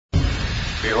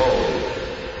Behold,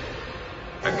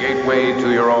 a gateway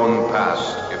to your own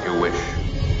past, if you wish.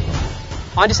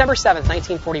 On December 7th,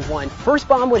 1941, first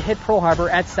bomb would hit Pearl Harbor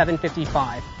at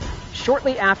 7:55.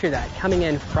 Shortly after that, coming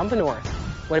in from the north,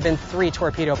 would have been 3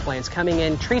 torpedo planes coming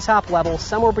in treetop level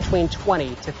somewhere between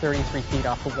 20 to 33 feet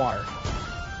off the water.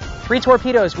 3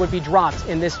 torpedoes would be dropped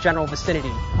in this general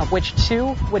vicinity, of which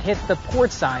 2 would hit the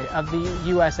port side of the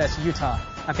USS Utah.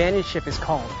 Abandoned ship is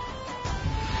called.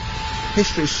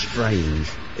 History's strange,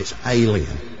 it's alien,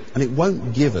 and it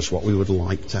won't give us what we would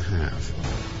like to have.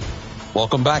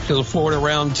 Welcome back to the Florida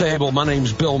Roundtable. My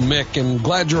name's Bill Mick, and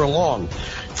glad you're along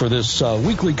for this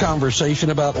weekly conversation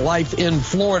about life in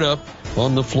Florida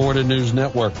on the Florida News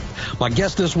Network. My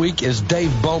guest this week is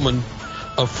Dave Bowman,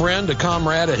 a friend, a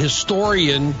comrade, a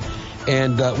historian,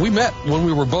 and we met when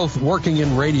we were both working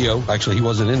in radio. Actually, he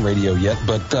wasn't in radio yet,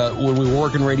 but when we were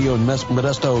working radio in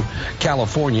Modesto,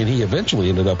 California, and he eventually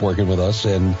ended up working with us,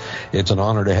 and it's an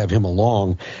honor to have him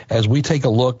along as we take a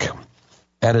look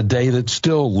at a day that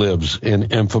still lives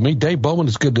in infamy. Dave Bowman,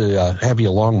 it's good to have you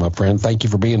along, my friend. Thank you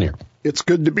for being here. It's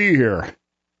good to be here.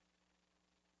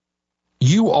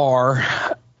 You are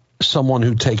someone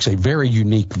who takes a very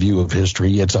unique view of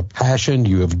history. It's a passion.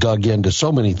 You have dug into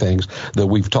so many things that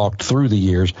we've talked through the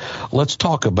years. Let's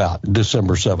talk about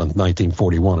December 7th,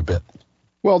 1941 a bit.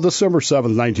 Well, December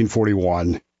 7th,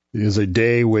 1941 is a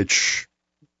day which,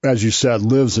 as you said,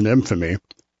 lives in infamy.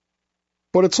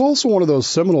 But it's also one of those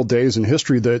seminal days in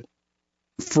history that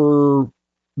for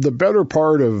the better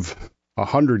part of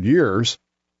 100 years,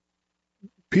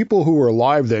 people who were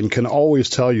alive then can always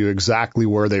tell you exactly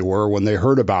where they were when they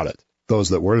heard about it, those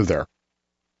that were there.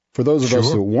 For those of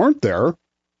us who weren't there,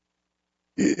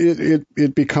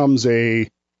 it becomes a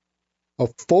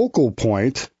focal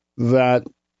point that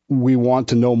we want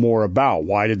to know more about.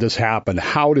 Why did this happen?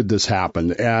 How did this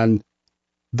happen? And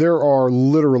there are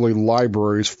literally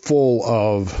libraries full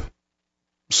of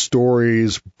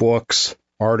stories, books,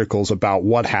 articles about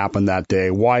what happened that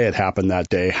day, why it happened that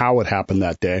day, how it happened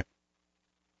that day.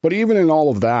 But even in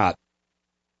all of that,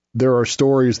 there are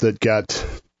stories that get,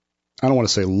 I don't want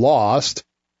to say lost,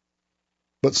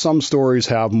 but some stories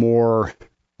have more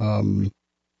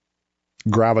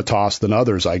gravitas than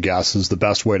others, I guess, is the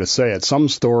best way to say it. Some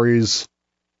stories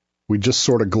we just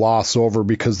sort of gloss over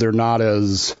because they're not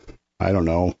as, I don't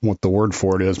know what the word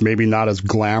for it is, maybe not as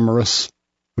glamorous,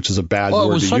 which is a bad word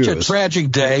to use. Well, it was such a tragic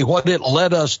day. What it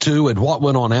led us to and what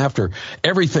went on after,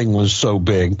 everything was so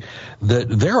big that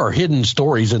there are hidden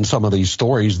stories in some of these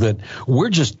stories that we're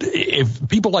just, if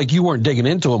people like you weren't digging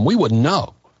into them, we wouldn't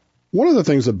know. One of the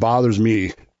things that bothers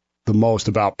me the most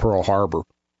about Pearl Harbor,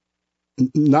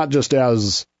 not just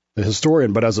as a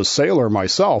historian, but as a sailor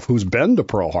myself who's been to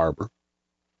Pearl Harbor,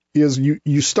 is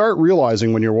you start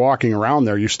realizing when you're walking around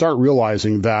there, you start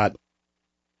realizing that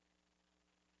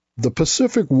the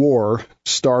Pacific War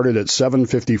started at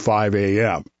 7:55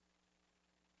 a.m.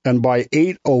 And by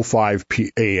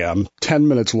 8:05 a.m., 10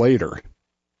 minutes later,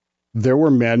 there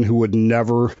were men who would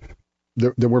never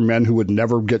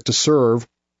get to serve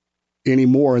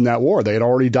anymore in that war. They had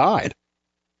already died.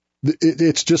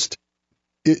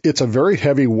 It's a very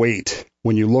heavy weight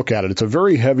when you look at it. It's a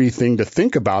very heavy thing to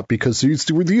think about because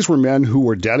these were men who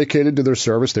were dedicated to their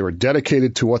service. They were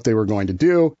dedicated to what they were going to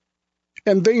do.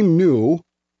 And they knew,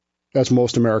 as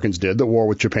most Americans did, that war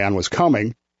with Japan was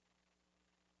coming.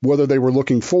 Whether they were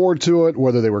looking forward to it,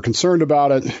 whether they were concerned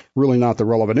about it, really not the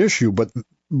relevant issue.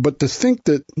 But to think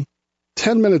that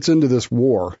 10 minutes into this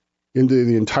war, into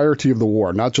the entirety of the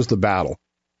war, not just the battle,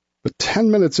 but 10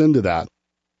 minutes into that,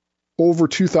 over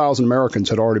 2,000 Americans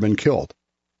had already been killed.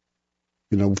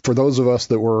 You know, for those of us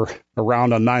that were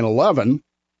around on 9/11,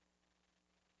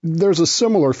 there's a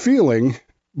similar feeling,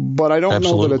 but I don't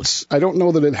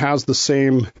know that it has the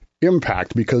same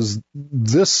impact because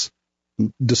this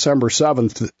December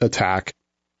 7th attack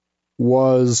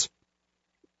was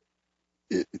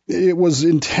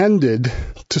intended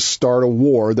to start a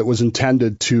war that was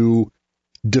intended to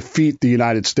defeat the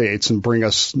United States and bring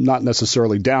us not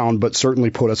necessarily down, but certainly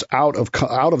put us out of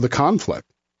the conflict.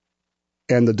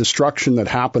 And the destruction that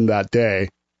happened that day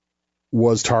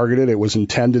was targeted. It was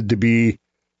intended to be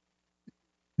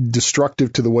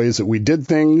destructive to the ways that we did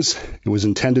things. It was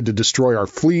intended to destroy our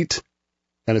fleet.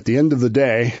 And at the end of the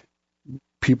day,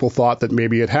 people thought that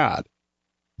maybe it had.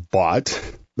 But,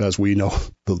 as we know,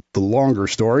 the longer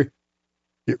story,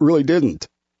 it really didn't.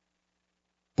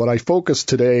 But I focus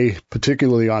today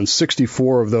particularly on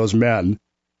 64 of those men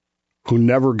who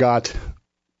never got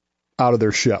out of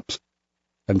their ships.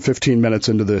 And 15 minutes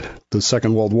into the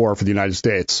Second World War for the United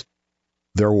States,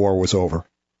 their war was over.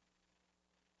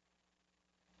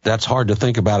 that's hard to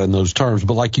think about in those terms.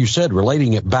 But like you said,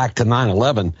 relating it back to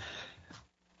 9/11,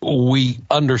 we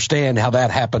understand how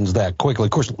that happens that quickly.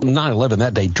 Of course, 9/11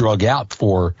 that day drug out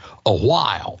for a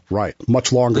while. Right.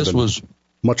 Much longer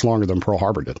than Pearl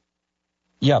Harbor did.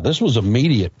 Yeah, this was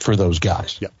immediate for those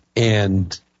guys. Yeah.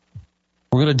 And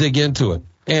we're going to dig into it.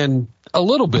 And a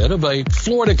little bit of a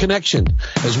Florida connection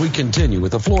as we continue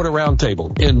with the Florida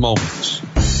Roundtable in moments.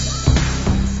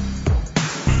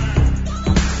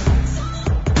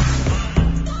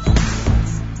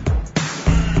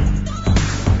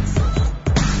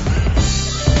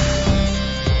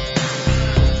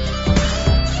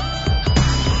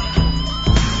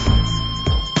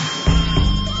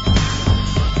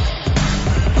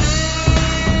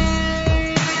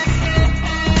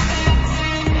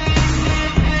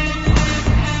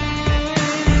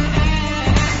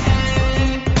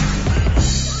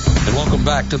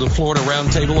 Back to the Florida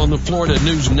Roundtable on the Florida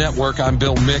News Network. I'm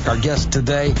Bill Mick. Our guest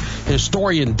today,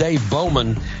 historian Dave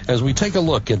Bowman, as we take a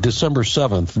look at December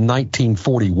 7th,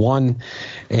 1941,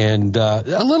 and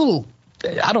a little,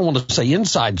 I don't want to say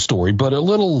inside story, but a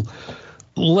little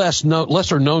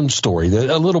lesser known story,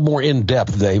 a little more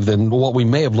in-depth, Dave, than what we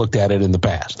may have looked at it in the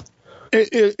past.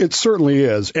 It certainly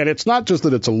is. And it's not just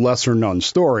that it's a lesser known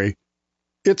story.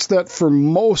 It's that for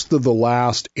most of the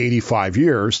last 85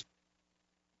 years,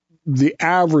 the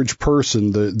average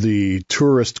person, the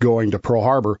tourist going to Pearl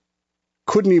Harbor,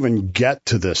 couldn't even get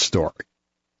to this story.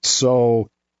 So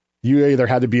you either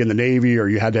had to be in the Navy or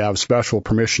you had to have special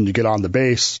permission to get on the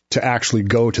base to actually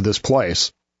go to this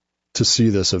place to see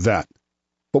this event.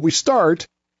 But we start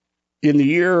in the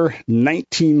year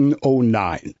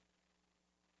 1909.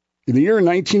 In the year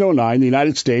 1909, the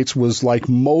United States was, like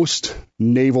most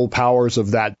naval powers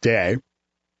of that day,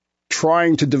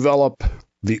 trying to develop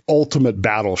the ultimate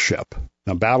battleship.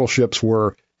 Now, battleships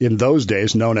were, in those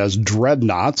days, known as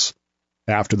dreadnoughts,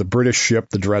 after the British ship,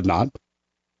 the Dreadnought.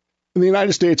 And the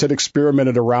United States had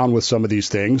experimented around with some of these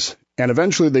things, and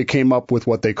eventually they came up with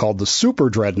what they called the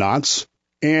super dreadnoughts.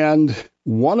 And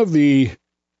one of the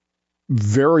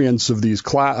variants of these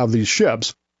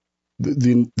ships,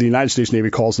 the United States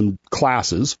Navy calls them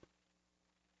classes.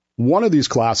 One of these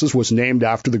classes was named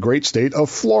after the great state of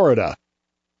Florida.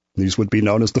 These would be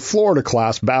known as the Florida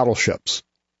Class Battleships.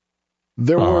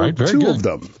 There were two of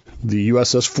them, the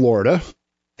USS Florida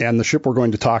and the ship we're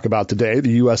going to talk about today,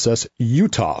 the USS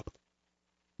Utah.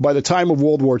 By the time of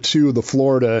World War II, the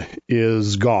Florida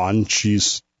is gone.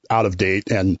 She's out of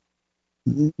date and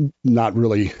not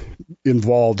really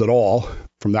involved at all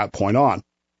from that point on.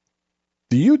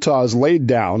 The Utah is laid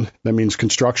down. That means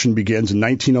construction begins in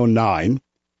 1909,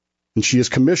 and she is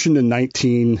commissioned in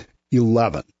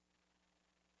 1911.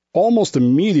 Almost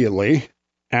immediately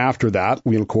after that,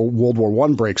 World War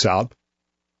I breaks out.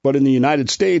 But in the United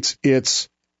States, it's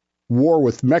war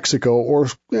with Mexico, or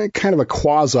kind of a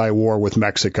quasi-war with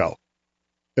Mexico.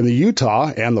 And the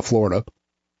Utah and the Florida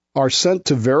are sent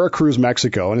to Veracruz,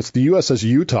 Mexico, and it's the USS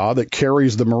Utah that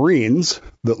carries the Marines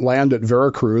that land at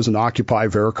Veracruz and occupy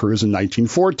Veracruz in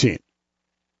 1914.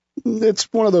 It's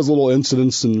one of those little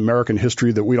incidents in American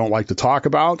history that we don't like to talk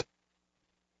about.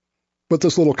 But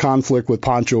this little conflict with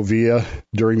Pancho Villa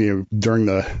during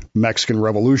the Mexican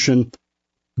Revolution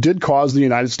did cause the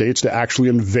United States to actually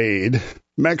invade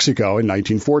Mexico in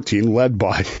 1914, led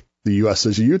by the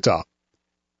USS Utah.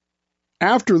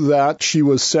 After that, she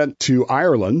was sent to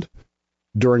Ireland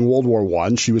during World War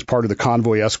I. She was part of the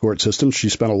convoy escort system. She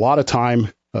spent a lot of time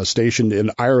stationed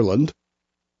in Ireland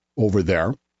over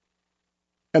there.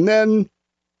 And then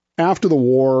after the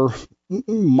war,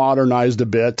 modernized a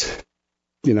bit,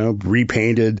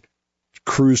 repainted,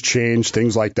 crews changed,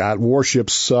 things like that.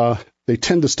 Warships, they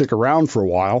tend to stick around for a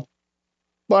while,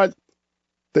 but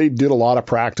they did a lot of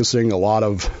practicing, a lot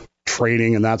of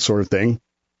training and that sort of thing.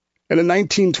 And in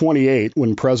 1928,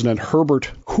 when President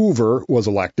Herbert Hoover was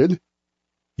elected,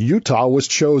 Utah was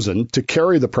chosen to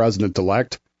carry the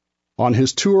president-elect on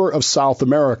his tour of South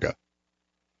America.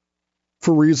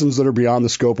 For reasons that are beyond the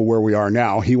scope of where we are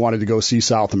now, he wanted to go see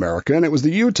South America, and it was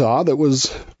the Utah that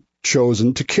was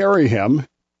chosen to carry him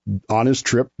on his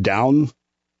trip down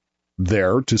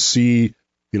there to see,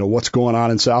 what's going on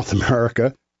in South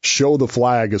America. Show the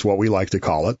flag is what we like to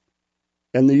call it.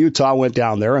 And the Utah went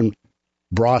down there and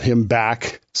brought him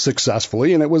back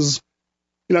successfully. And it was,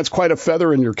 it's quite a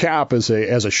feather in your cap as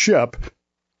a ship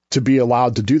to be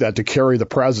allowed to do that, to carry the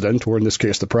president, or in this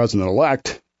case, the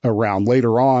president-elect, around.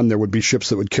 Later on, there would be ships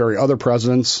that would carry other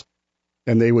presidents,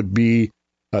 and they would be,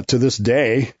 to this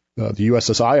day, the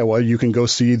USS Iowa, you can go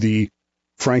see the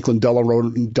Franklin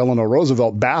Delano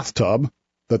Roosevelt bathtub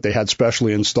that they had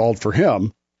specially installed for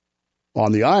him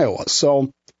on the Iowa.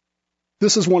 So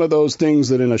this is one of those things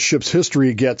that in a ship's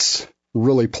history gets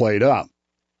really played up.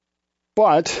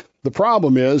 But the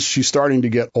problem is she's starting to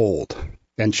get old,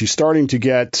 and she's starting to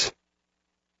get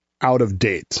out of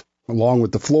date. Along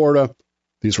with the Florida,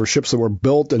 these were ships that were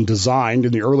built and designed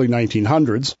in the early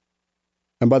 1900s.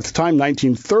 And by the time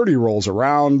 1930 rolls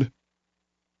around,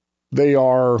 they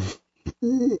are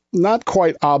not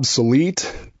quite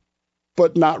obsolete,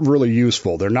 but not really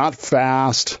useful. They're not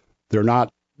fast. They're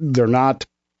not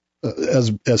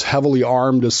as heavily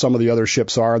armed as some of the other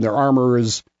ships are. And their armor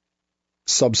is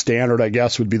substandard, I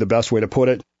guess, would be the best way to put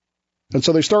it. And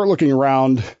so they start looking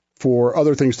around for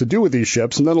other things to do with these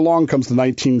ships. And then along comes the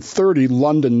 1930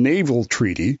 London Naval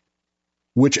Treaty,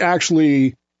 which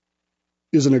actually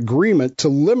is an agreement to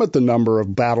limit the number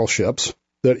of battleships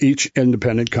that each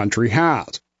independent country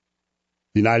has.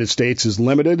 The United States is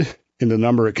limited in the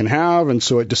number it can have, and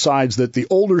so it decides that the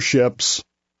older ships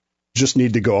just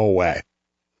need to go away.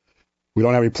 We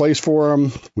don't have any place for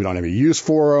them. We don't have any use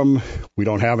for them. We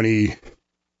don't have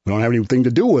anything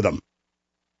to do with them.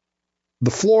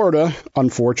 The Florida,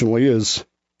 unfortunately, is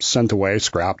sent away,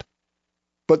 scrapped.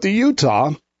 But the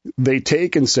Utah, they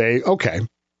take and say, okay,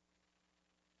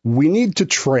 we need to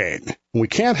train. We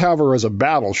can't have her as a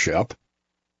battleship.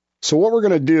 So what we're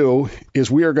going to do is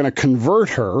we are going to convert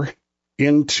her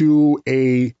into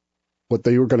what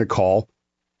they were going to call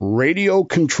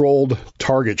radio-controlled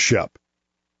target ship.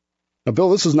 Now,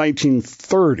 Bill, this is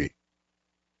 1930.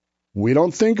 We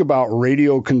don't think about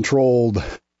radio-controlled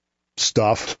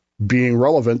stuff being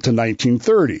relevant to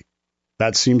 1930.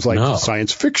 That seems like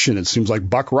science fiction. It seems like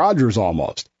Buck Rogers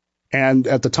almost. And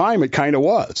at the time, it kind of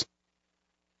was.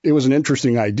 It was an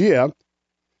interesting idea.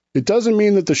 It doesn't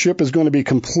mean that the ship is going to be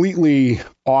completely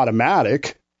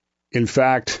automatic. In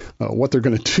fact, what they're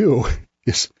going to do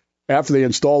is after they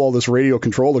install all this radio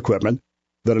control equipment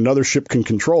that another ship can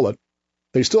control it,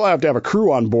 they still have to have a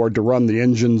crew on board to run the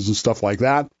engines and stuff like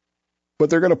that. But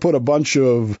they're going to put a bunch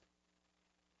of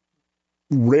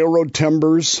railroad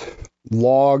timbers,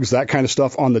 logs, that kind of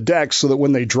stuff on the deck so that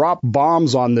when they drop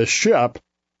bombs on this ship,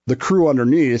 the crew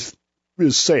underneath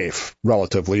is safe,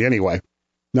 relatively anyway.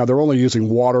 Now, they're only using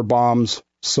water bombs,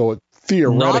 so it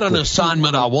theoretically... Not an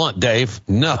assignment I want, Dave.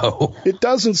 No. It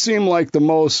doesn't seem like the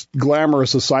most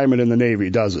glamorous assignment in the Navy,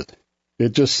 does it?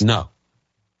 It just... No.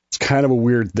 It's kind of a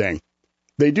weird thing.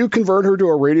 They do convert her to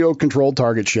a radio-controlled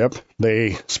target ship.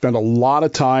 They spend a lot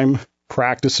of time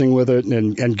practicing with it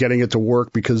and getting it to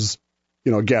work because,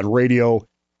 again, radio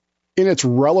in its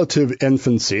relative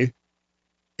infancy,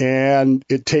 and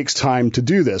it takes time to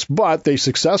do this. But they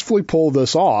successfully pull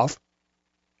this off,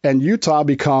 and Utah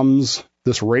becomes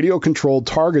this radio-controlled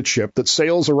target ship that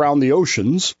sails around the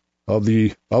oceans of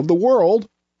the world,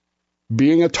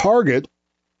 being a target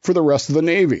for the rest of the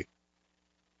Navy.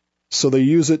 So they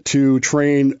use it to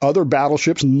train other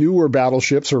battleships. Newer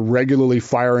battleships are regularly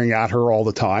firing at her all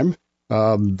the time.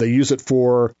 They use it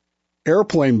for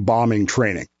airplane bombing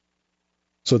training.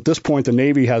 So at this point, the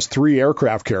Navy has 3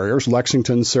 aircraft carriers,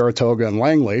 Lexington, Saratoga, and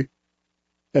Langley.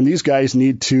 And these guys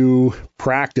need to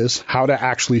practice how to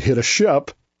actually hit a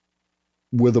ship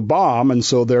with a bomb. And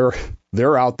so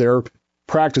they're out there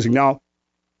practicing. Now,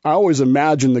 I always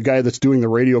imagine the guy that's doing the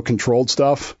radio-controlled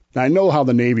stuff. And I know how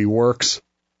the Navy works.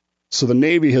 So the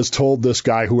Navy has told this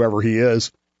guy, whoever he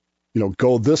is,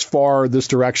 go this far, this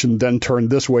direction, then turn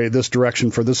this way, this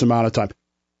direction for this amount of time.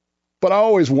 But I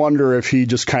always wonder if he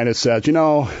just kind of said,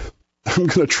 I'm going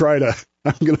to try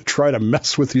to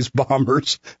mess with these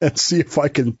bombers and see if I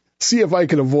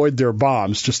can avoid their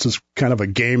bombs, just as kind of a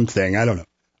game thing. I don't know.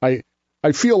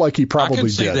 I feel like he probably did. I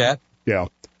can see that. Yeah.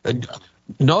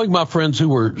 Knowing my friends who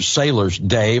were sailors,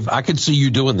 Dave, I could see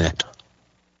you doing that.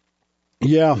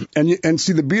 Yeah, and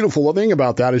see, the beautiful thing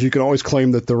about that is you can always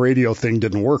claim that the radio thing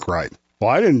didn't work right.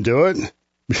 Well, I didn't do it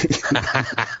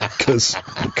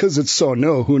because it's so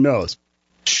new. Who knows?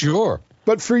 Sure.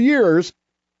 But for years,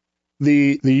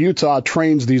 the Utah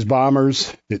trains these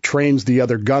bombers. It trains the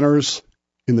other gunners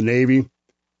in the Navy,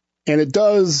 and it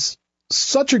does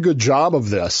such a good job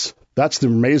of this. That's the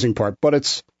amazing part. But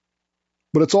it's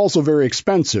also very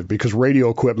expensive because radio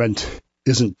equipment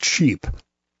isn't cheap.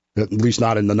 At least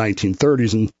not in the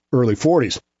 1930s and early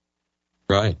 40s.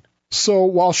 Right. So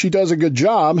while she does a good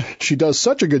job, she does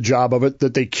such a good job of it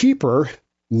that they keep her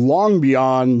long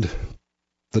beyond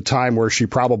the time where she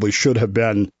probably should have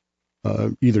been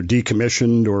either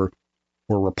decommissioned or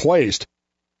replaced.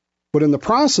 But in the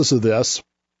process of this,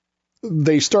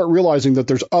 they start realizing that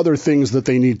there's other things that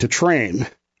they need to train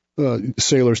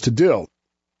sailors to do.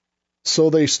 So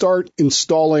they start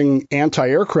installing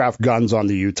anti-aircraft guns on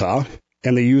the Utah.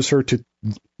 And they use her to,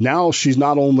 now she's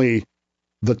not only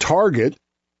the target,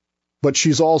 but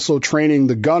she's also training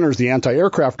the gunners, the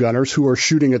anti-aircraft gunners, who are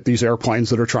shooting at these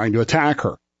airplanes that are trying to attack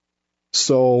her.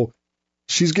 So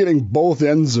she's getting both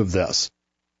ends of this.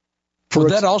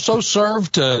 Would that also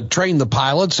serve to train the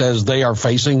pilots as they are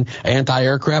facing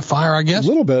anti-aircraft fire, I guess? A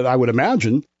little bit, I would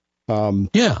imagine.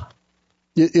 Yeah.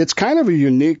 It's kind of a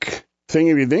unique thing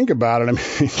if you think about it. I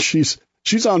mean,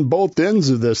 she's on both ends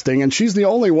of this thing, and she's the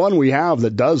only one we have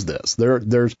that does this.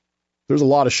 There's a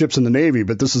lot of ships in the Navy,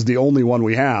 but this is the only one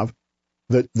we have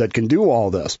that can do all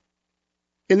this.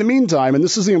 In the meantime, and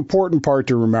this is the important part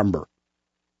to remember,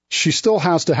 she still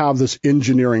has to have this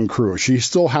engineering crew. She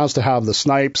still has to have the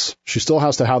snipes. She still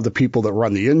has to have the people that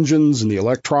run the engines and the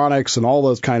electronics and all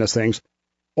those kind of things.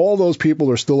 All those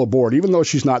people are still aboard, even though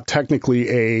she's not technically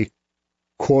a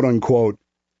quote-unquote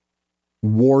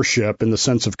warship in the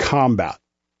sense of combat.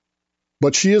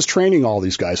 But she is training all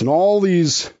these guys, and all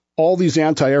these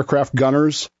anti-aircraft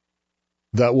gunners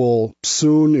that will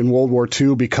soon in World War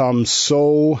II become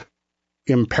so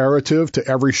imperative to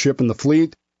every ship in the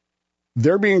fleet,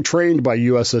 they're being trained by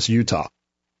USS Utah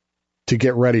to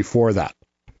get ready for that.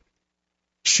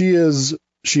 She has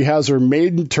her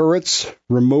maiden turrets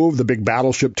removed. The big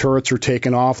battleship turrets are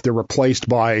taken off. They're replaced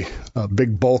by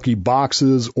big bulky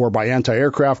boxes or by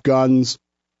anti-aircraft guns.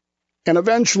 And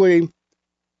eventually,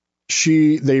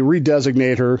 they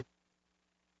redesignate her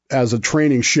as a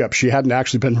training ship. She hadn't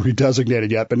actually been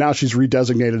redesignated yet, but now she's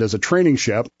redesignated as a training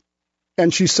ship.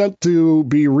 And she's sent to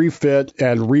be refit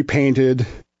and repainted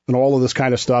and all of this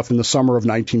kind of stuff in the summer of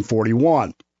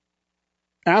 1941.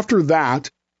 After that,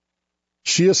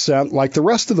 she is sent, like the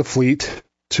rest of the fleet,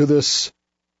 to this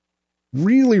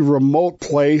really remote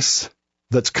place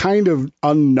that's kind of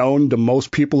unknown to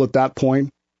most people at that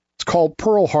point. It's called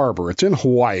Pearl Harbor. It's in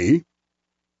Hawaii,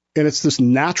 and it's this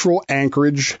natural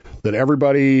anchorage that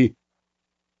everybody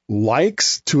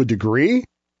likes to a degree,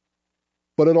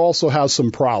 but it also has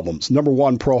some problems. Number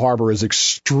one, Pearl Harbor is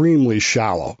extremely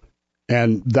shallow,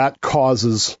 and that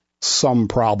causes some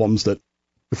problems that,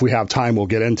 if we have time, we'll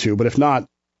get into. But if not,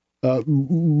 but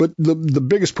the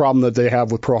biggest problem that they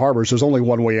have with Pearl Harbor is there's only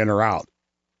one way in or out.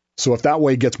 So if that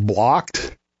way gets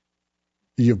blocked,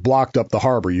 you've blocked up the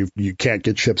harbor. You can't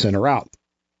get ships in or out.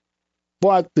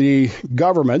 But the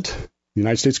government, the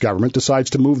United States government,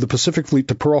 decides to move the Pacific Fleet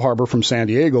to Pearl Harbor from San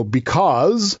Diego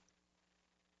because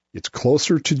it's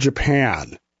closer to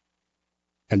Japan.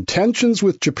 And tensions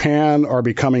with Japan are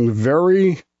becoming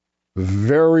very,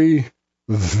 very,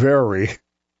 very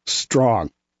strong.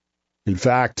 In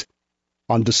fact,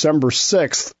 on December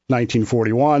 6th,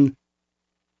 1941,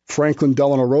 Franklin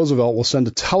Delano Roosevelt will send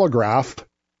a telegraph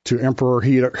to Emperor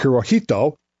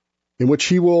Hirohito, in which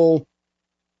he will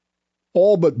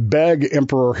all but beg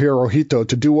Emperor Hirohito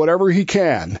to do whatever he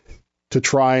can to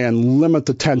try and limit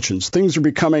the tensions. Things are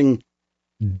becoming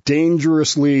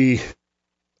dangerously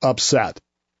upset.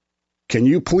 Can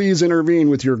you please intervene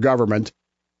with your government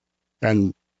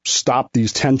and stop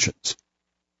these tensions?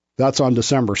 That's on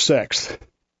December 6th,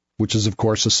 which is, of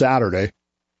course, a Saturday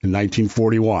in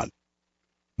 1941.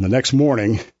 And the next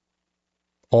morning,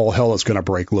 all hell is going to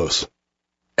break loose.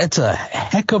 It's a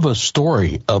heck of a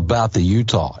story about the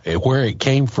Utah, where it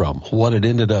came from, what it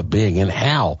ended up being, and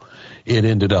how it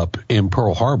ended up in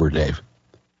Pearl Harbor, Dave.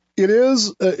 It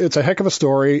is. It's a heck of a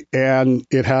story, and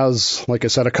it has, like I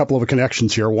said, a couple of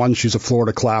connections here. One, she's a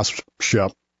Florida Class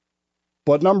ship.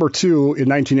 But number two, in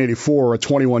 1984, a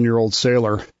 21-year-old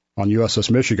sailor on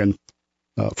USS Michigan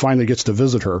finally gets to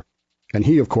visit her, and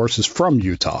he, of course, is from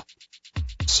Utah.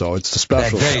 So it's the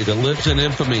special. That day that lives in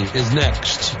infamy is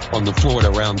next on the Florida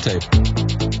Roundtable.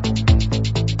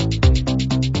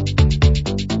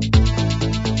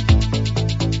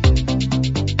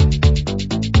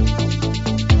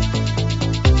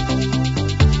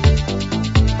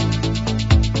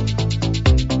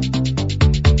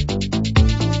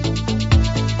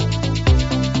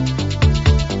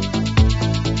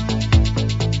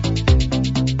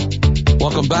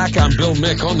 Welcome back. I'm Bill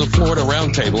Mick on the Florida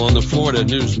Roundtable on the Florida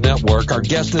News Network. Our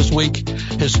guest this week,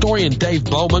 historian Dave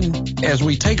Bowman, as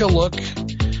we take a look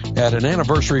at an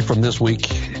anniversary from this week,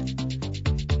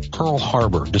 Pearl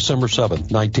Harbor, December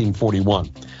 7th,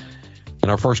 1941. In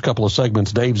our first couple of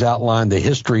segments, Dave's outlined the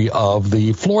history of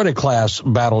the Florida Class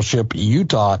Battleship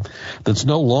Utah that's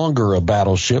no longer a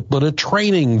battleship, but a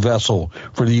training vessel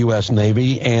for the U.S.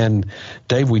 Navy. And,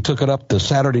 Dave, we took it up to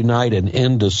Saturday night and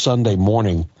into Sunday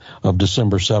morning of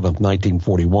December 7th,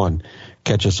 1941.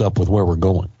 Catch us up with where we're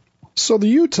going. So the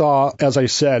Utah, as I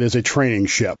said, is a training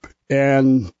ship.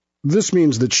 And this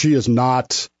means that she is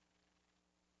not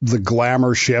the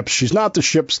glamour ships. She's not the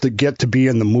ships that get to be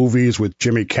in the movies with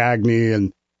Jimmy Cagney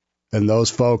and those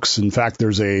folks. In fact,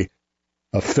 there's a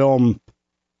film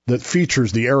that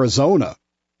features the Arizona.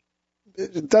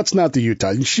 That's not the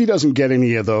Utah. She doesn't get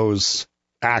any of those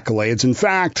accolades. In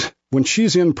fact, when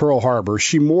she's in Pearl Harbor,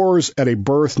 she moors at a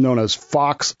berth known as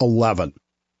Fox 11,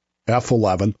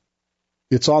 F11.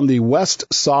 It's on the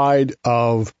west side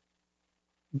of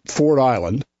Ford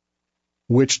Island,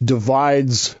 which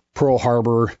divides Pearl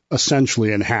Harbor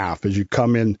essentially in half. As you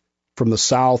come in from the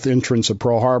south entrance of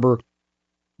Pearl Harbor,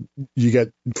 you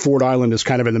get Ford Island is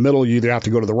kind of in the middle. You either have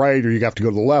to go to the right or you have to go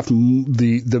to the left.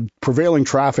 The prevailing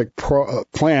traffic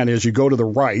plan is you go to the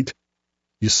right,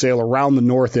 you sail around the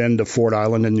north end of Ford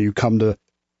Island, and you come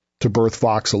to berth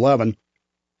Fox 11,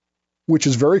 which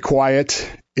is very quiet.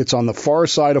 It's on the far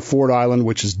side of Ford Island,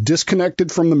 which is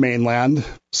disconnected from the mainland.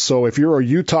 So if you're a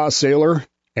Utah sailor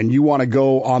and you want to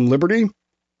go on liberty,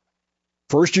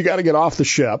 first you got to get off the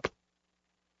ship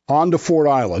onto Ford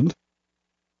Island.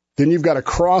 Then you've got to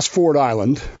cross Ford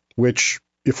Island, which,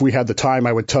 if we had the time,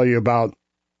 I would tell you about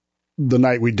the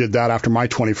night we did that after my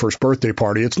 21st birthday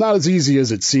party. It's not as easy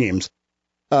as it seems.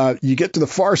 You get to the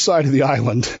far side of the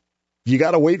island. You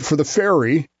got to wait for the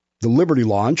ferry, the Liberty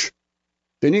launch.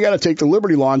 Then you got to take the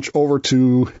Liberty launch over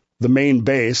to the main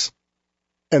base.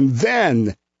 And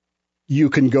then you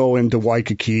can go into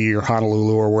Waikiki or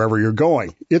Honolulu or wherever you're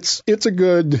going. It's a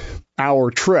good hour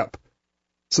trip.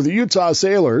 So the Utah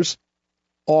sailors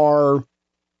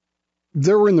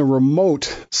they're in the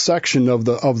remote section of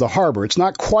the harbor. It's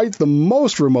not quite the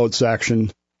most remote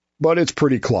section, but it's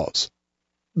pretty close.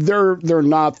 They're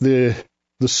not the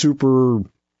super,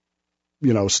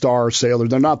 star sailors.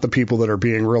 They're not the people that are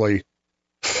being really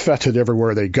feted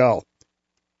everywhere they go.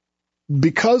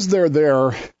 Because they're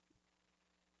there,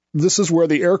 this is where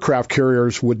the aircraft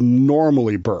carriers would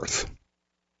normally berth.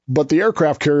 But the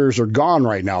aircraft carriers are gone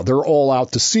right now. They're all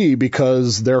out to sea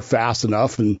because they're fast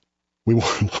enough, and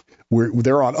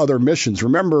they're on other missions.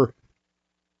 Remember,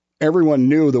 everyone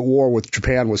knew that war with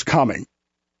Japan was coming.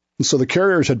 And so the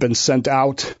carriers had been sent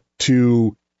out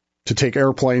to take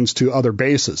airplanes to other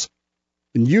bases.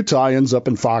 And Utah ends up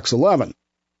in Fox 11.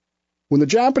 When the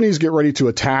Japanese get ready to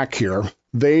attack here,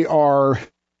 they are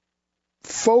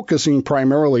focusing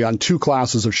primarily on two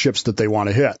classes of ships that they want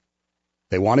to hit.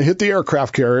 They want to hit the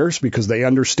aircraft carriers because they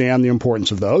understand the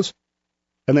importance of those.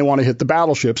 And they want to hit the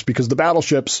battleships because the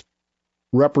battleships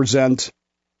represent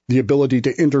the ability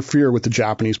to interfere with the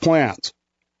Japanese plans.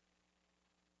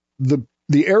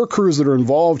 The air crews that are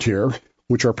involved here,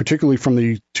 which are particularly from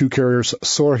the two carriers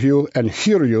Soryu and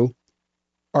Hiryu,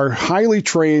 are highly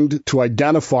trained to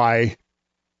identify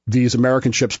these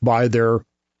American ships by their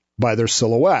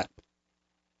silhouette.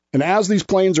 And as these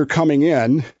planes are coming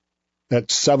in at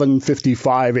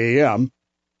 7:55 a.m.,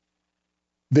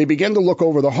 they begin to look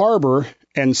over the harbor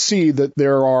and see that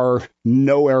there are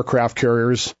no aircraft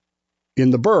carriers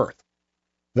in the berth.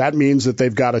 That means that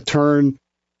they've got to turn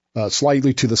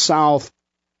slightly to the south,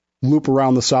 loop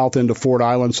around the south end of Ford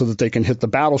Island so that they can hit the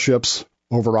battleships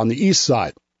over on the east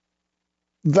side.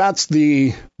 That's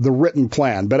the written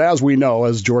plan. But as we know,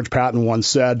 as George Patton once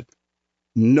said,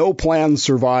 no plan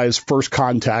survives first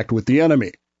contact with the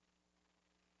enemy.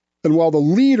 And while the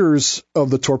leaders of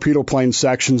the torpedo plane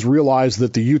sections realize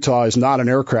that the Utah is not an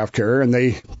aircraft carrier and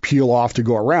they peel off to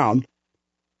go around,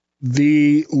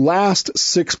 the last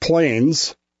six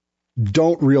planes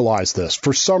don't realize this.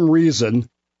 For some reason,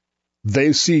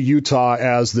 they see Utah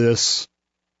as this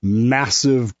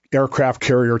massive aircraft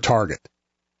carrier target.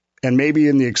 And maybe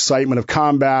in the excitement of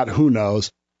combat, who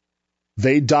knows,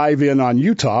 they dive in on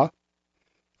Utah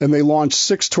and they launch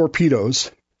 6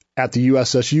 torpedoes at the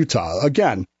USS Utah.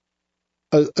 Again,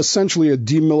 essentially a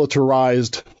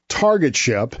demilitarized target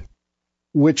ship,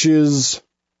 which is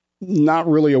not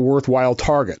really a worthwhile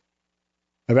target.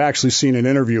 I've actually seen an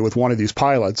interview with one of these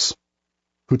pilots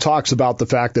who talks about the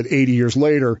fact that 80 years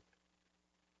later,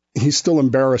 he's still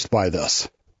embarrassed by this,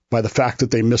 by the fact that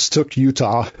they mistook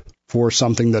Utah for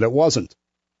something that it wasn't.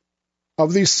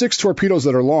 Of these 6 torpedoes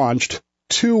that are launched,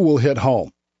 2 will hit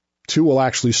home. 2 will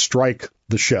actually strike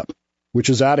the ship, which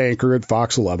is at anchor at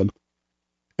Fox 11.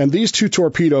 And these 2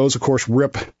 torpedoes, of course,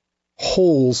 rip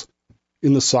holes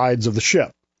in the sides of the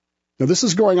ship. Now, this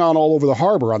is going on all over the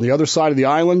harbor. On the other side of the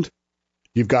island,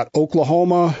 you've got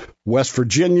Oklahoma, West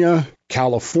Virginia,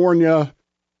 California,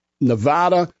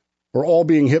 Nevada are all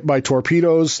being hit by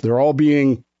torpedoes. They're all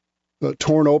being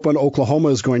torn open. Oklahoma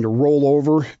is going to roll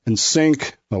over and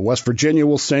sink. West Virginia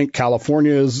will sink.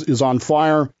 California is on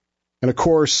fire. And, of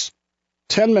course,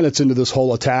 10 minutes into this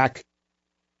whole attack,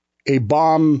 a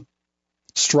bomb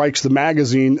strikes the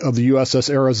magazine of the USS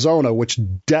Arizona, which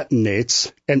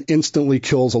detonates and instantly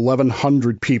kills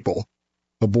 1,100 people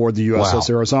aboard the USS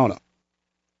Arizona.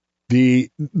 The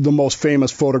most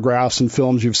famous photographs and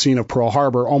films you've seen of Pearl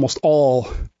Harbor almost all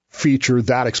feature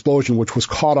that explosion, which was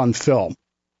caught on film.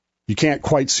 You can't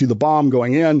quite see the bomb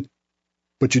going in,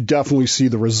 but you definitely see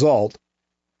the result.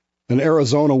 And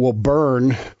Arizona will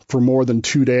burn for more than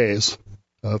 2 days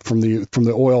from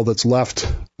the oil that's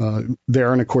left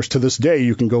there. And of course, to this day,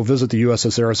 you can go visit the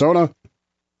USS Arizona,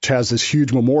 which has this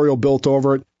huge memorial built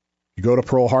over it. You go to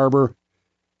Pearl Harbor,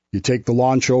 you take the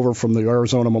launch over from the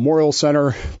Arizona Memorial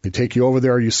Center, they take you over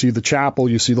there, you see the chapel,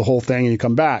 you see the whole thing, and you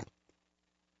come back.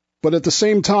 But at the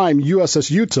same time, USS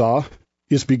Utah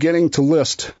is beginning to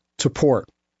list to port.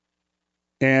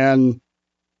 And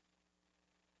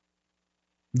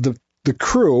the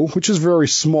crew, which is very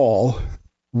small,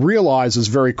 realizes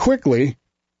very quickly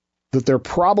that they're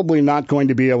probably not going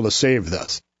to be able to save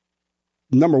this.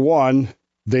 Number one,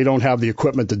 they don't have the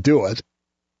equipment to do it.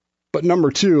 But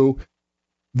number two,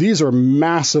 these are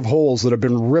massive holes that have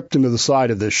been ripped into the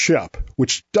side of this ship,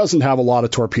 which doesn't have a lot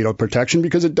of torpedo protection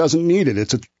because it doesn't need it.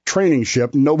 It's a training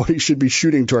ship. Nobody should be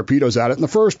shooting torpedoes at it in the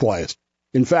first place.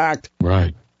 In fact,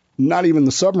 right, not even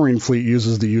the submarine fleet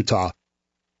uses the Utah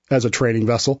as a training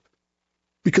vessel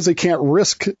because they can't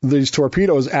risk these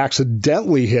torpedoes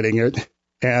accidentally hitting it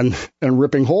and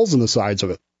ripping holes in the sides of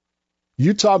it.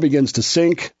 Utah begins to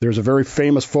sink. There's a very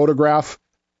famous photograph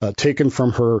taken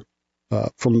from her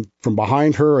from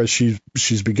behind her as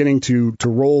she's beginning to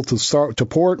roll to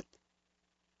port.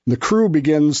 The crew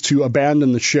begins to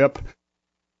abandon the ship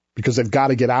because they've got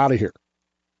to get out of here.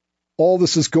 All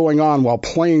this is going on while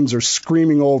planes are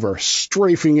screaming over,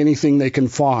 strafing anything they can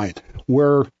find,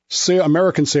 where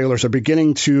American sailors are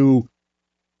beginning to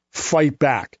fight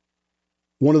back.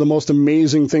 One of the most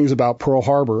amazing things about Pearl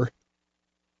Harbor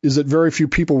is that very few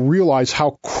people realize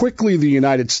how quickly the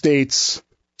United States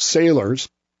sailors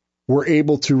were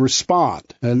able to respond,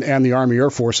 and the Army Air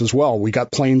Force as well. We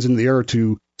got planes in the air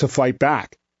to fight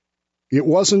back. It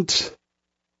wasn't...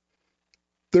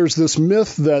 There's this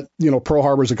myth that, Pearl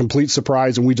Harbor is a complete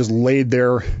surprise and we just laid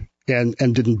there and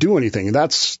didn't do anything.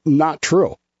 That's not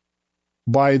true.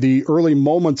 By the early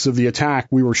moments of the attack,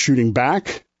 we were shooting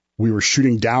back. We were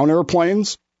shooting down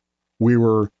airplanes. We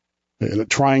were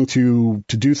trying to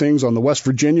do things on the West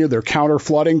Virginia. They're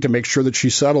counter-flooding to make sure that she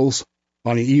settles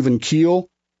on an even keel.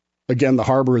 Again, the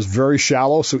harbor is very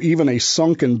shallow, so even a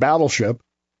sunken battleship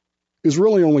is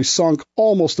really only sunk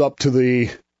almost up to the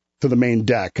main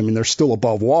deck. I mean, they're still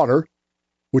above water,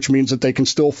 which means that they can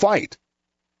still fight,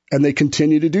 and they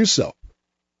continue to do so.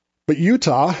 But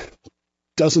Utah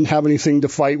doesn't have anything to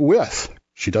fight with.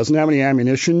 She doesn't have any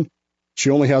ammunition. She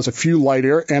only has a few light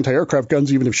anti-aircraft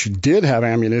guns, even if she did have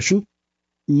ammunition.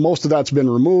 Most of that's been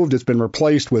removed. It's been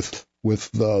replaced with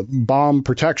bomb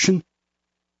protection.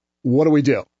 What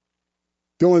do?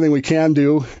 The only thing we can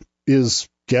do is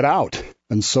get out.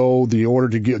 And so the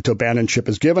order to abandon ship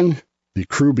is given. The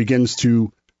crew begins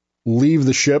to leave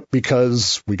the ship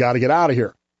because we got to get out of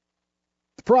here.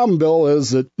 The problem, Bill,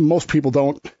 is that most people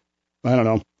don't, I don't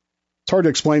know, it's hard to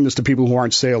explain this to people who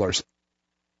aren't sailors.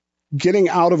 Getting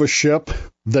out of a ship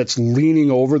that's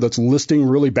leaning over, that's listing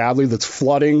really badly, that's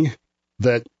flooding,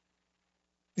 that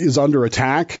is under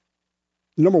attack.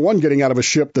 Number one, getting out of a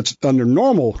ship that's under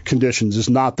normal conditions is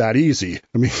not that easy.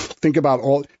 I mean, think about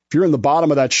if you're in the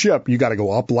bottom of that ship, you got to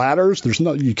go up ladders.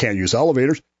 You can't use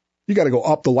elevators. You got to go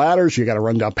up the ladders. You got to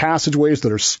run down passageways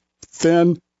that are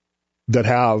thin, that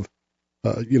have,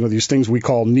 these things we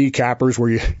call knee cappers, where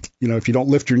if you don't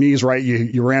lift your knees right,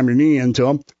 you ram your knee into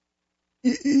them.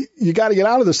 You got to get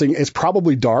out of this thing. It's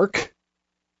probably dark,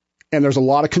 and there's a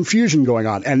lot of confusion going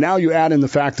on. And now you add in the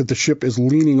fact that the ship is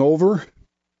leaning over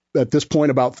at this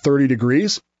point about 30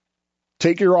 degrees.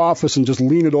 Take your office and just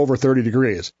lean it over 30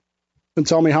 degrees and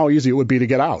tell me how easy it would be to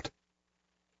get out.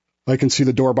 I can see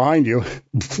the door behind you.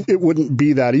 It wouldn't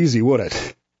be that easy, would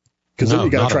it? Because then you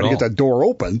got to try to get that door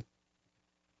open.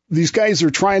 These guys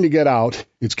are trying to get out.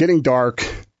 It's getting dark.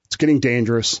 It's getting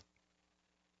dangerous.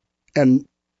 And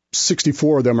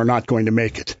 64 of them are not going to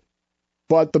make it.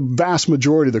 But the vast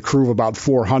majority of the crew of about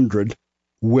 400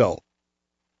 will.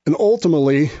 And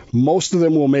ultimately, most of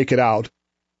them will make it out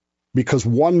because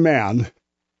one man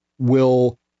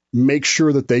will make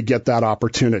sure that they get that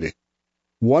opportunity.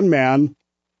 One man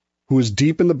who is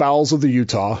deep in the bowels of the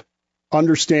Utah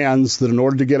understands that in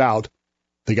order to get out,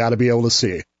 they got to be able to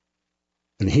see.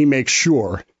 And he makes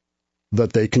sure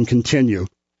that they can continue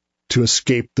to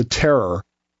escape the terror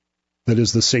that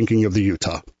is the sinking of the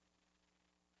Utah.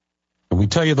 We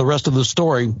tell you the rest of the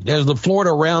story as the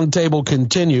Florida Roundtable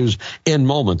continues in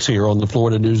moments here on the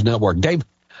Florida News Network. Dave,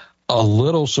 a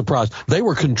little surprised. They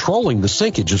were controlling the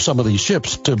sinkage of some of these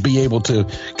ships to be able to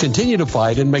continue to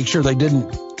fight and make sure they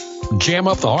didn't jam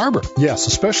up the harbor. Yes,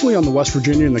 especially on the West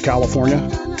Virginia and the California.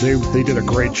 They did a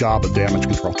great job of damage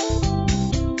control.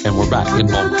 And we're back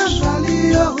in moments.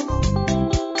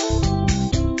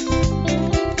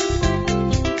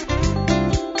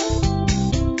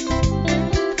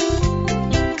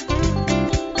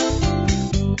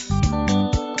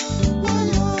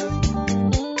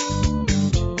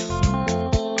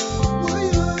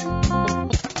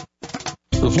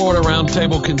 The Florida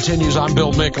Roundtable continues. I'm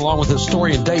Bill Mick, along with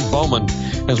historian Dave Bowman,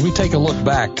 as we take a look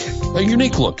back, a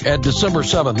unique look at December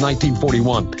 7th,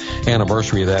 1941,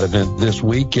 anniversary of that event this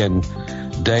week. And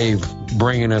Dave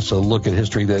bringing us a look at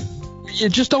history that you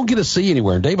just don't get to see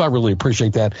anywhere. Dave, I really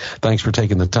appreciate that. Thanks for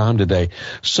taking the time today.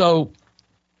 So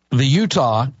the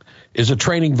Utah is a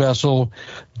training vessel.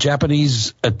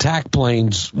 Japanese attack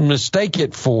planes mistake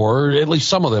it for, at least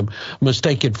some of them,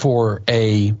 mistake it for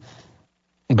a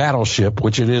battleship,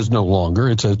 which it is no longer.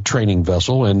 It's a training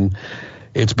vessel, and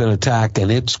it's been attacked,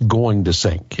 and it's going to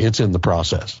sink. It's in the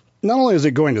process. Not only is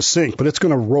it going to sink, but it's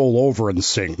going to roll over and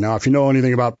sink. Now, if you know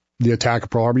anything about the attack of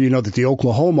Pearl Harbor, you know that the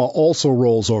Oklahoma also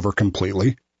rolls over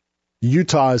completely.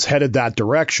 Utah is headed that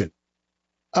direction.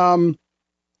 And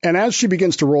as she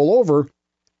begins to roll over,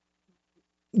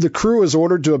 the crew is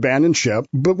ordered to abandon ship,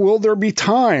 but will there be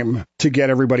time to get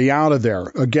everybody out of there?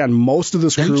 Again, most of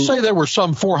this crew... You say there were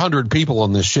some 400 people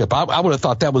on this ship. I would have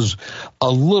thought that was a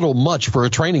little much for a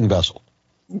training vessel.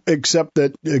 Except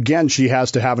that, again, she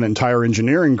has to have an entire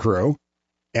engineering crew,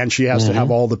 and she has to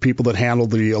have all the people that handle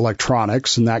the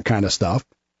electronics and that kind of stuff.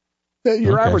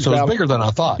 Your average so it's bigger than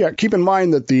I thought. Yeah, keep in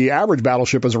mind that the average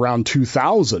battleship is around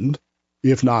 2,000,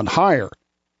 if not higher.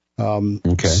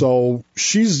 So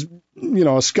she's,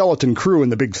 a skeleton crew in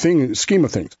the big scheme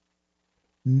of things.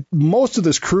 Most of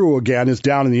this crew, again, is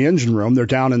down in the engine room. They're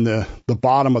down in the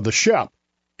bottom of the ship,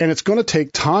 and it's going to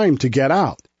take time to get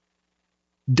out.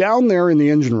 Down there in the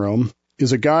engine room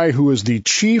is a guy who is the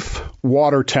chief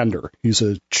water tender. He's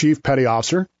a chief petty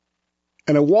officer,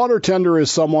 and a water tender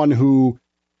is someone who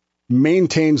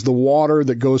maintains the water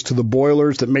that goes to the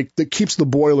boilers that keeps the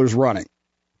boilers running.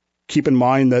 Keep in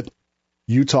mind that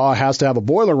Utah has to have a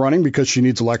boiler running because she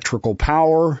needs electrical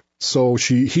power. So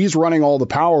he's running all the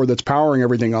power that's powering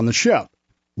everything on the ship.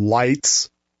 Lights,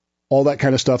 all that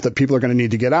kind of stuff that people are going to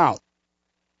need to get out.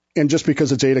 And just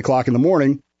because it's 8 o'clock in the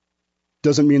morning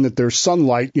doesn't mean that there's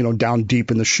sunlight, down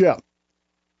deep in the ship.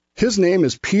 His name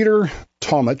is Peter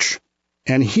Tomic,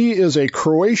 and he is a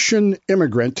Croatian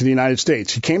immigrant to the United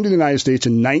States. He came to the United States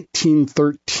in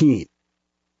 1913.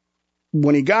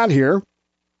 When he got here,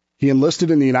 he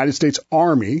enlisted in the United States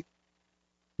Army,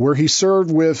 where he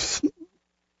served with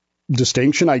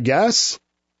distinction, I guess,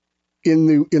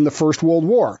 in the First World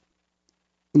War.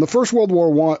 When the First World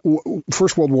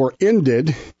War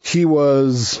ended, he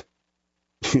was,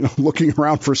 looking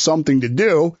around for something to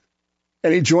do,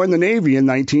 and he joined the Navy in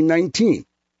 1919,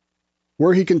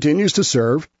 where he continues to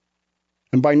serve.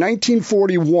 And by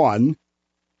 1941,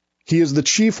 he is the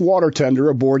chief water tender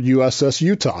aboard USS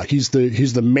Utah. He's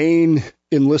the main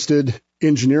enlisted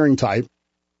engineering type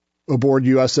aboard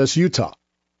USS Utah.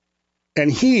 And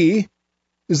he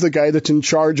is the guy that's in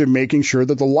charge of making sure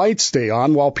that the lights stay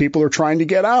on while people are trying to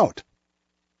get out.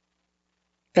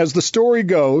 As the story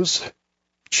goes,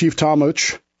 Chief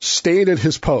Tomic stayed at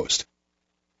his post,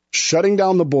 shutting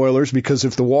down the boilers, because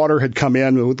if the water had come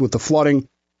in with the flooding,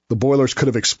 the boilers could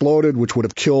have exploded, which would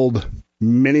have killed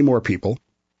many more people.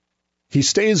 He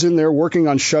stays in there working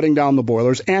on shutting down the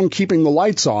boilers and keeping the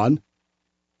lights on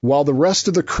while the rest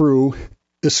of the crew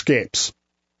escapes.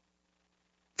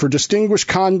 For distinguished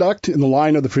conduct in the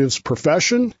line of his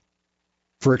profession,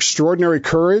 for extraordinary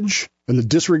courage and the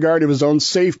disregard of his own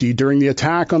safety during the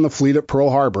attack on the fleet at Pearl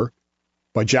Harbor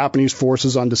by Japanese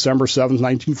forces on December 7,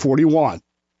 1941,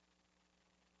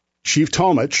 Chief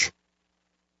Tomic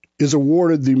is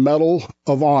awarded the Medal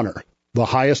of Honor, the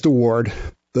highest award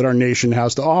that our nation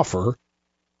has to offer,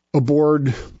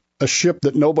 aboard a ship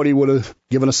that nobody would have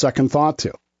given a second thought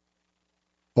to.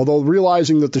 Although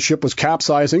realizing that the ship was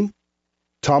capsizing,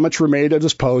 Tomic remained at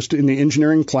his post in the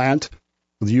engineering plant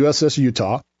of the USS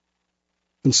Utah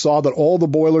and saw that all the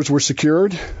boilers were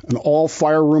secured and all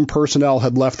fire room personnel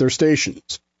had left their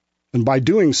stations. And by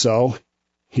doing so,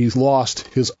 he's lost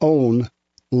his own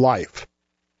life.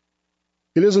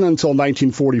 It isn't until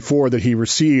 1944 that he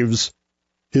receives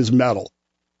his medal.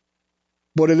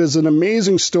 But it is an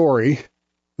amazing story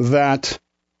that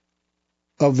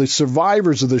of the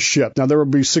survivors of the ship, now there will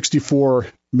be 64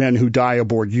 men who die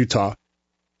aboard Utah,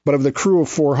 but of the crew of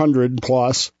 400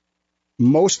 plus,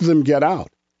 most of them get out.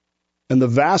 And the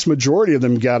vast majority of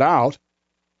them get out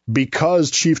because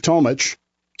Chief Tomic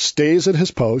stays at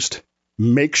his post,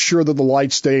 make sure that the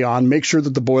lights stay on, make sure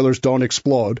that the boilers don't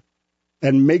explode,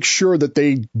 and make sure that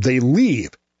they leave.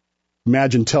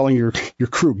 Imagine telling your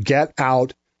crew, get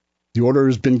out. The order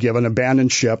has been given, abandon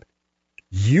ship.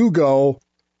 You go.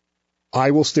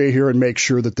 I will stay here and make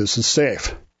sure that this is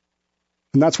safe.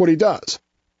 And that's what he does.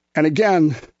 And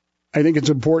again, I think it's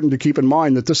important to keep in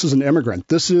mind that this is an immigrant.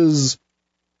 This is,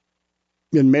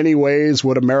 in many ways,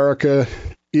 what America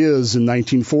is in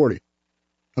 1940.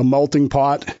 A melting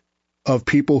pot of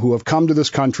people who have come to this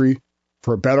country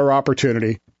for a better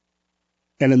opportunity.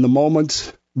 And in the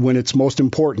moment when it's most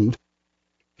important,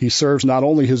 he serves not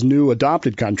only his new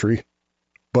adopted country,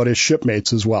 but his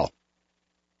shipmates as well.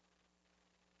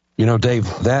 You know, Dave,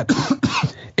 that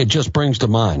it just brings to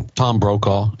mind Tom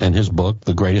Brokaw and his book,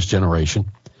 The Greatest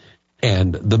Generation,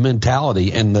 and the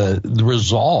mentality and the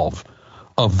resolve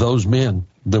of those men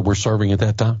that were serving at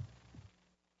that time.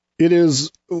 It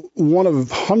is one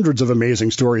of hundreds of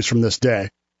amazing stories from this day.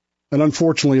 And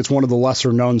unfortunately, it's one of the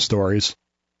lesser known stories,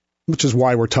 which is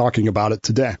why we're talking about it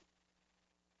today.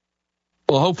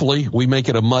 Well, hopefully we make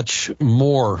it a much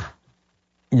more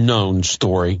known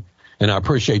story. And I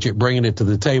appreciate you bringing it to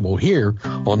the table here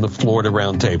on the Florida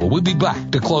Roundtable. We'll be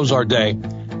back to close our day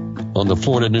on the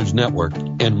Florida News Network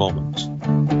in moments.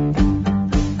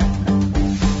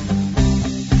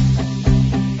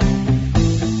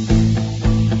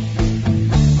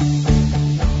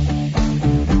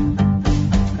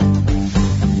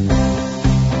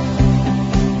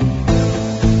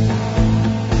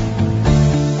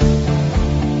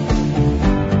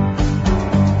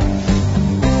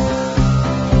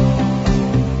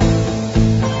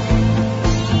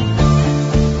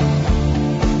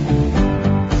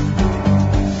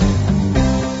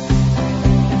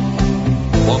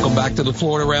 To the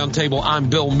Florida Roundtable. I'm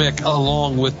Bill Mick,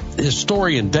 along with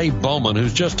historian Dave Bowman,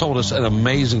 who's just told us an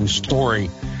amazing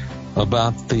story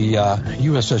about the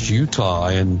USS Utah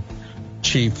and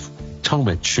Chief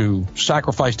Tomich, who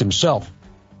sacrificed himself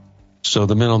so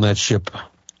the men on that ship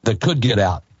that could get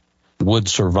out would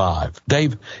survive.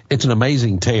 Dave, it's an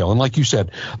amazing tale. And like you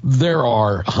said, there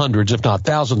are hundreds, if not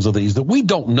thousands of these that we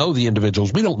don't know the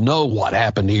individuals. We don't know what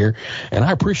happened here. And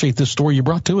I appreciate this story you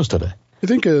brought to us today. I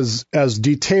think as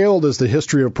detailed as the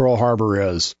history of Pearl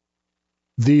Harbor is,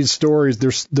 these stories,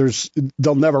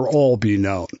 they'll never all be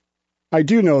known. I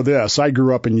do know this. I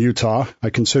grew up in Utah. I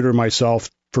consider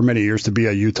myself for many years to be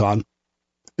a Utahn.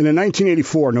 And in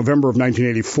 1984, November of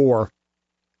 1984,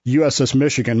 USS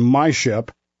Michigan, my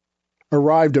ship,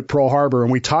 arrived at Pearl Harbor,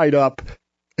 and we tied up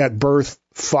at berth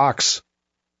Fox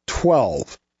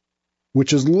 12,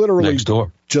 which is literally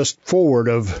just forward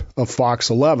of Fox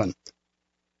 11.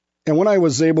 And when I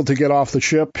was able to get off the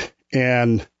ship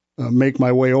and make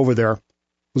my way over there,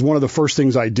 was one of the first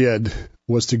things I did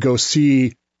was to go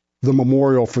see the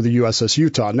memorial for the USS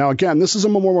Utah. Now, again, this is a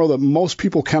memorial that most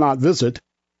people cannot visit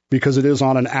because it is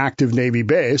on an active Navy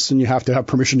base, and you have to have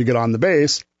permission to get on the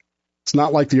base. It's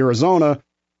not like the Arizona,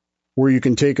 where you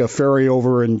can take a ferry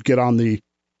over and get on the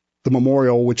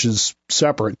memorial, which is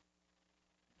separate.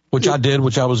 Which I did,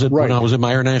 which I was at when I was in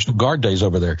my Air National Guard days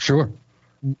over there. Sure.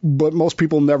 But most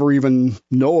people never even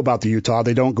know about the Utah.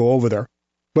 They don't go over there.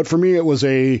 But for me, it was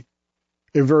a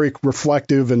very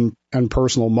reflective and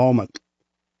personal moment.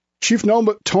 Chief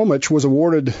Tomich was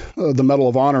awarded the Medal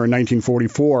of Honor in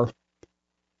 1944.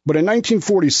 But in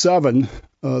 1947,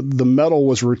 the medal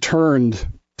was returned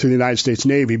to the United States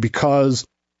Navy because,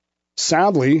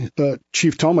 sadly,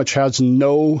 Chief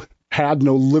Tomich had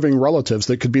no living relatives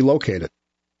that could be located.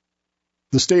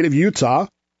 The state of Utah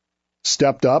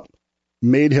stepped up,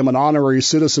 made him an honorary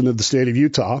citizen of the state of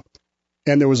Utah,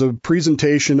 and there was a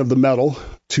presentation of the medal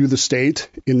to the state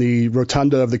in the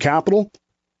rotunda of the Capitol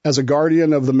as a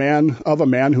guardian of a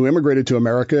man who immigrated to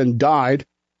America and died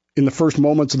in the first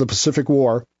moments of the Pacific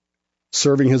War,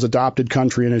 serving his adopted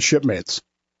country and his shipmates.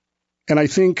 And I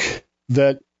think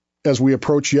that as we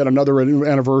approach yet another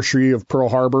anniversary of Pearl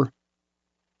Harbor,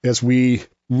 as we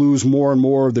lose more and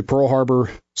more of the Pearl Harbor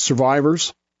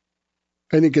survivors,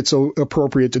 I think it's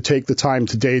appropriate to take the time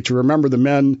today to remember the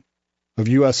men of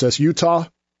USS Utah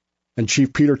and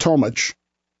Chief Peter Tomich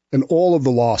and all of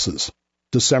the losses,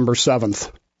 December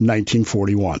 7th,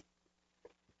 1941.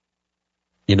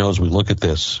 You know, as we look at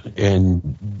this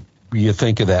and you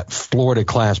think of that Florida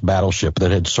Class Battleship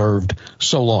that had served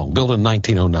so long, built in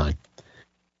 1909,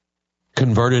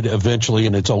 converted eventually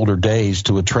in its older days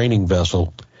to a training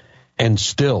vessel, and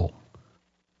still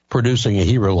producing a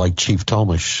hero like Chief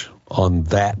Tomich on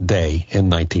that day in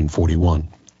 1941.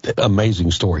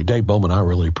 Amazing story. Dave Bowman, I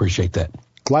really appreciate that.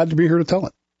 Glad to be here to tell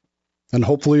it. And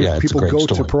hopefully if people go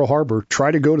to Pearl Harbor,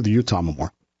 try to go to the Utah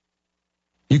Memorial.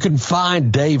 You can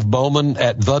find Dave Bowman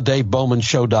at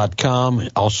thedavebowmanshow.com,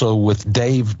 also with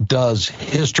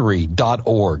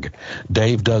davedoeshistory.org,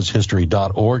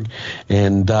 davedoeshistory.org.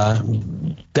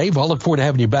 And Dave, I'll look forward to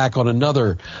having you back on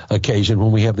another occasion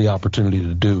when we have the opportunity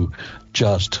to do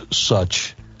just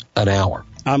such an hour.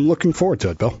 I'm looking forward to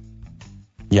it, Bill.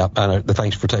 Yep,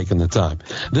 thanks for taking the time.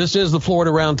 This is the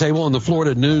Florida Roundtable on the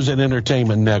Florida News and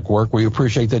Entertainment Network. We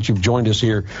appreciate that you've joined us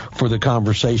here for the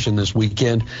conversation this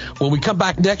weekend. When we come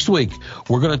back next week,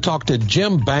 we're going to talk to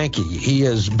Jim Banky. He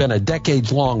has been a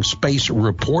decades-long space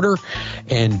reporter,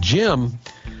 and Jim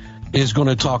is going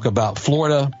to talk about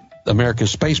Florida,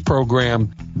 America's space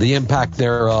program, the impact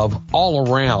thereof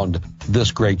all around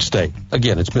this great state.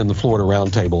 Again, it's been the Florida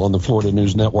Roundtable on the Florida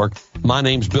News Network. My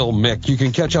name's Bill Mick. You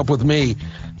can catch up with me.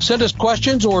 Send us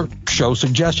questions or show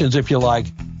suggestions if you like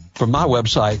from my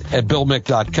website at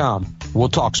billmick.com. We'll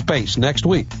talk space next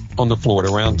week on the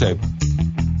Florida Roundtable.